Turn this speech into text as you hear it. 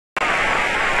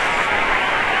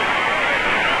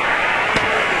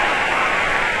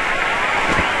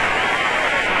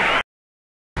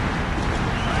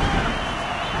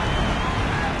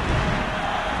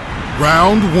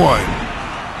Round one.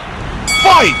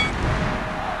 Fight!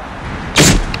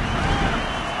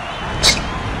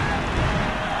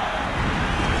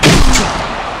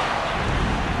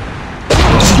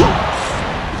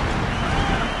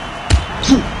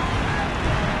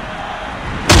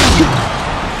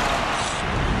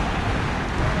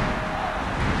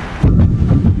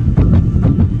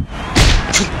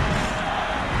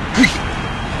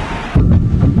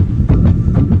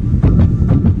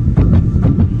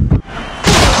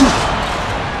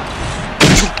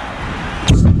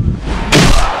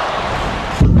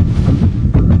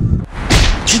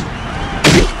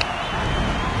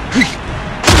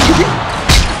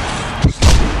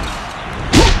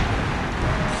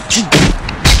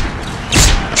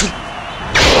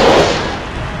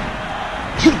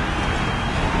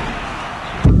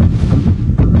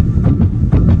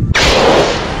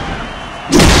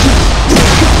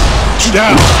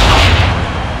 Down.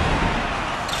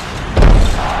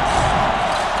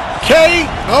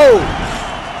 KO.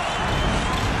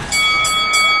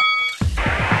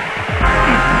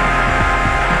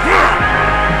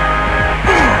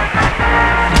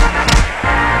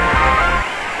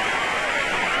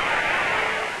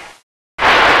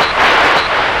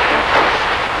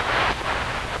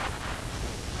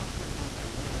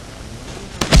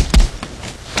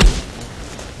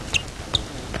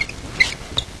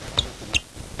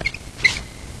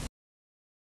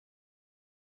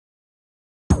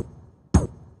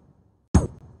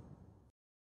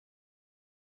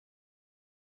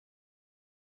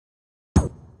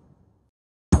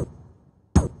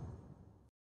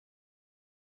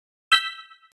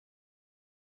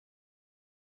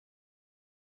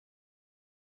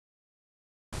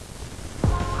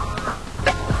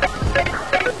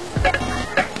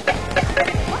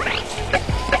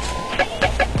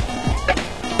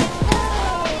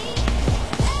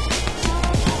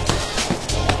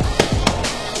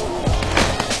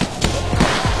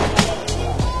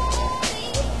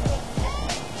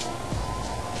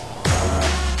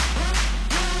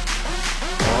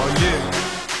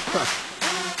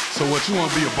 So what, you wanna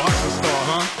be a boxing star,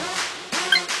 huh?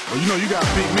 Well, you know you gotta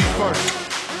beat me first.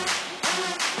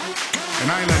 And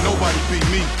I ain't let nobody beat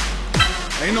me.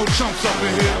 Ain't no chumps up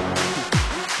in here.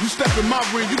 You step in my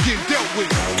ring, you get dealt with.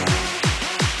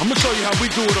 I'm gonna show you how we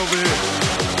do it over here.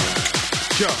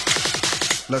 Yeah,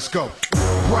 let's go.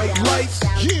 Bright lights,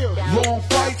 yeah. Long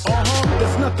fights,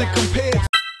 there's nothing compared.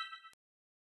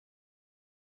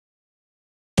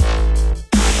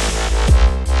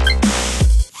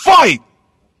 Fight!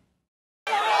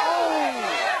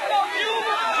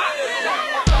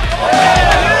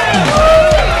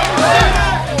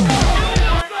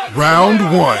 Round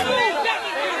one.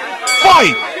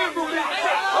 Fight!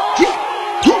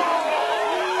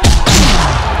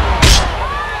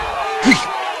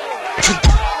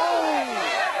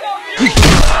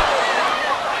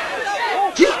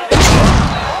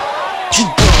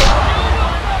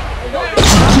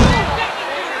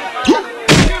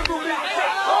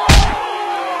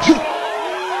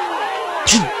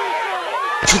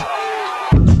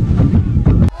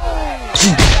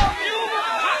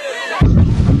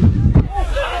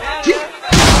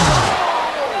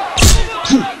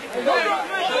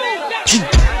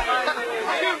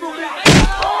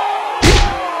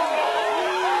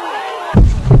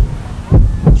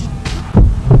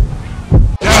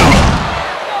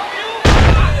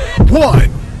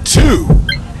 One, two,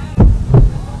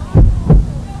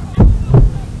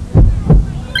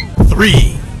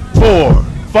 3, 4,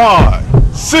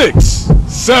 5, 6,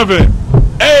 7,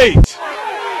 8.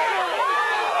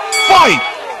 Fight!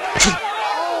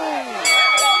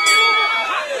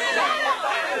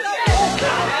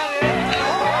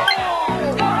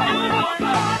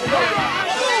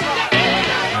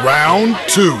 Round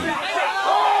two.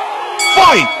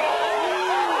 Fight!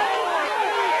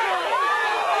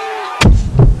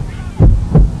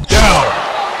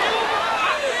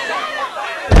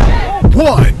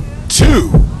 One,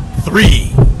 2,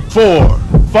 3, 4,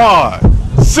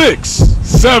 5, 6,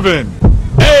 7,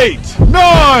 8,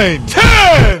 9,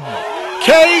 10!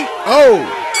 KO!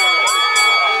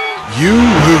 You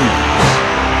lose.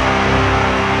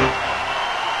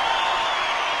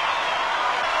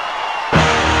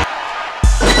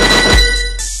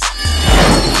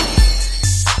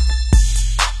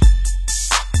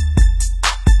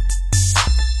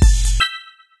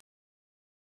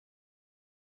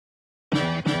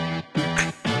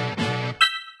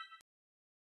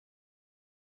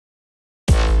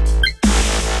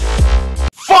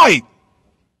 Fight!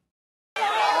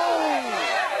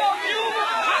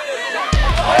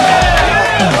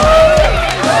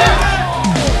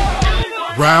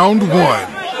 Round one.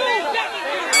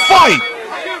 Fight!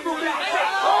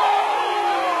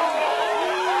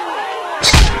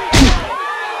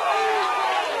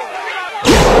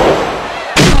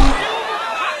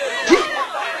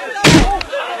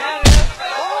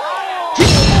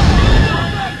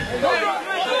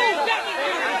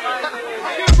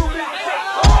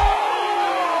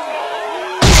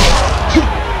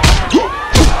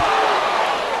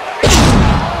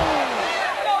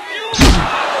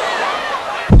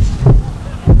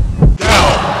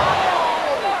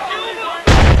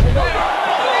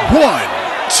 One,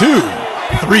 two,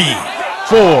 three,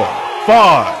 4,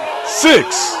 5,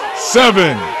 6,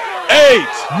 7, 8,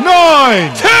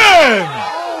 9, 10!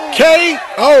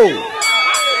 KO!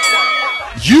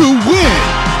 You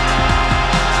win!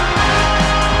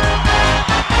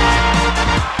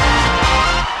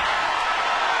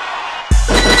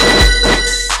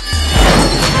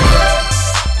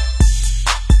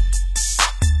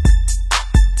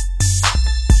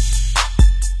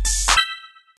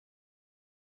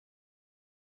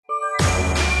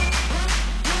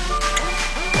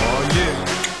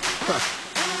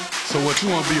 So what, you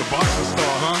wanna be a boxing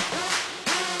star, huh?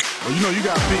 Well, you know you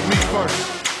gotta beat me first.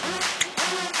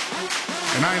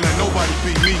 And I ain't let nobody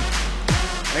beat me.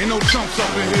 Ain't no chumps up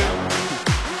in here.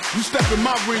 You step in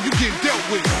my ring, you get dealt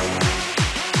with.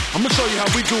 I'm gonna show you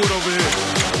how we do it over here.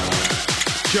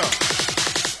 Yo,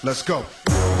 let's go.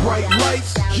 Bright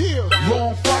lights, yeah,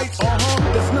 long fights,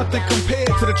 There's nothing compared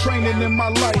to the training in my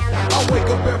life. I wake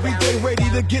up every day ready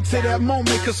to get to that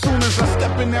moment, cause soon as I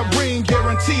step in that ring,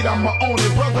 guaranteed I'ma own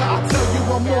it. Brother, I tell you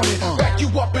I'm on it, back you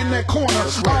up in that corner.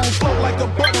 I don't float like a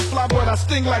butterfly, but I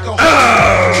sting like a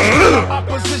hornet.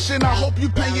 Opposition, I hope you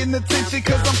paying attention,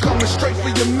 cause I'm coming straight for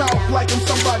your mouth like I'm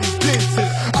somebody's dentist.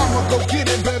 I'ma go get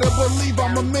it, better believe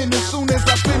I'm a minute. Soon as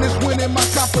I finish winning my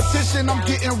competition, I'm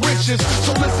getting riches.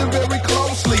 So listen very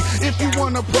closely, if you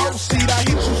wanna proceed, I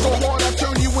hit you so hard I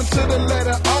turn you into the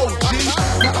letter O, G.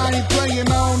 Now I ain't playing,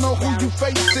 I don't know who you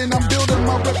facing. I'm building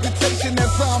my reputation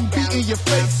as I'm beating your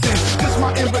face in. This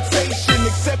my invitation,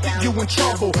 accepted you in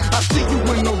trouble. I see you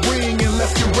in the ring and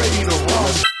let's get ready to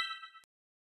roll.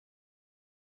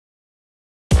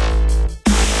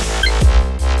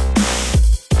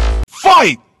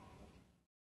 Fight!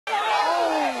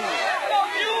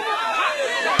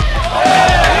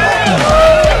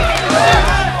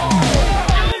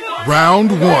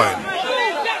 Round 1.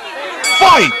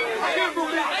 Fight!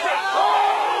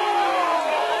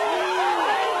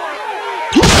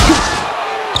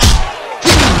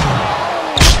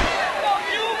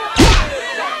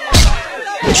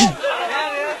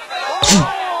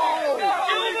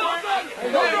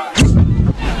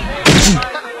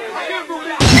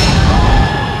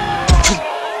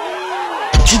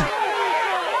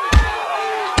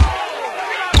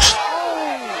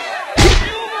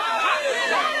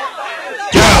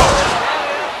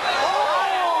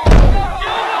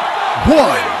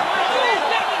 One.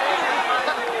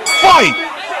 Fight!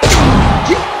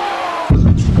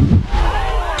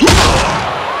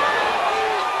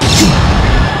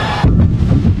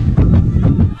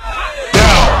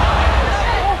 Down.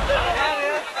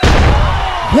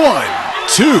 1,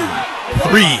 2,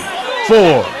 3,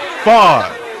 4,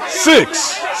 5,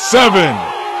 6, 7,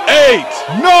 8,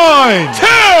 9,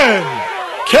 10!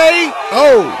 KO!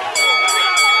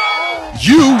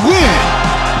 You win!